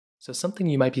So something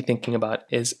you might be thinking about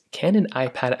is, can an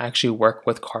iPad actually work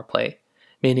with CarPlay?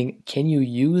 Meaning, can you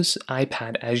use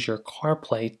iPad as your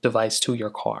CarPlay device to your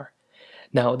car?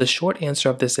 Now, the short answer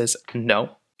of this is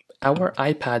no. Our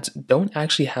iPads don't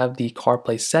actually have the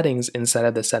CarPlay settings inside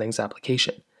of the settings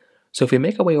application. So if we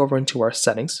make our way over into our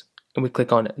settings and we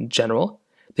click on General,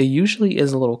 there usually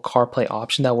is a little CarPlay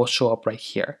option that will show up right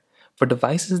here. For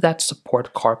devices that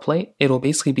support CarPlay, it'll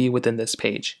basically be within this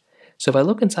page. So if I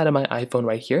look inside of my iPhone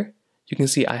right here, you can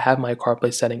see I have my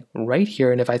CarPlay setting right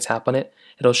here, and if I tap on it,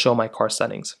 it'll show my car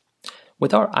settings.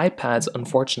 With our iPads,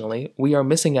 unfortunately, we are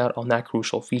missing out on that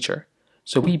crucial feature.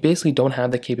 So we basically don't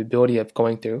have the capability of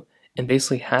going through and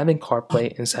basically having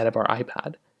CarPlay inside of our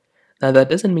iPad. Now that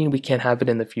doesn't mean we can't have it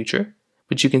in the future,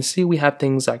 but you can see we have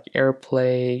things like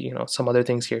AirPlay, some other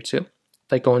things here too.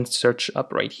 If I go and search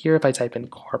up right here, if I type in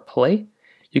CarPlay,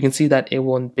 you can see that it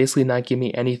will basically not give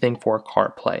me anything for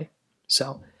CarPlay.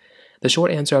 So the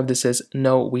short answer of this is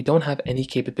no, we don't have any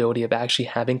capability of actually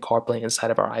having CarPlay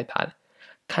inside of our iPad.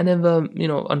 Kind of a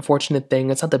unfortunate thing.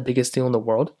 It's not the biggest deal in the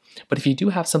world, but if you do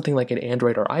have something like an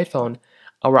Android or iPhone,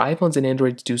 our iPhones and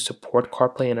Androids do support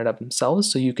CarPlay in and of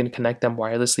themselves, so you can connect them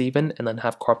wirelessly even and then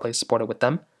have CarPlay supported with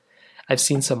them. I've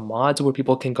seen some mods where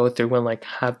people can go through and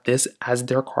have this as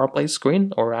their CarPlay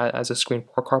screen or as a screen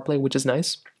for CarPlay, which is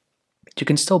nice. You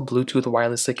can still Bluetooth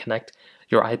wirelessly connect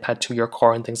your iPad to your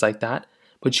car and things like that,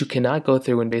 but you cannot go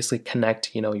through and basically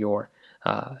connect your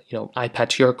iPad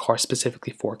to your car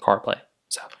specifically for CarPlay.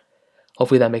 So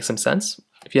hopefully that makes some sense.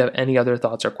 If you have any other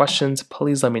thoughts or questions,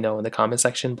 please let me know in the comment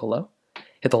section below.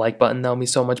 Hit the like button, that would mean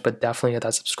so much, but definitely hit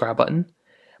that subscribe button.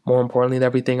 More importantly than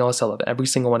everything else, I love every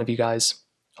single one of you guys.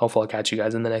 Hopefully I'll catch you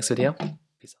guys in the next video.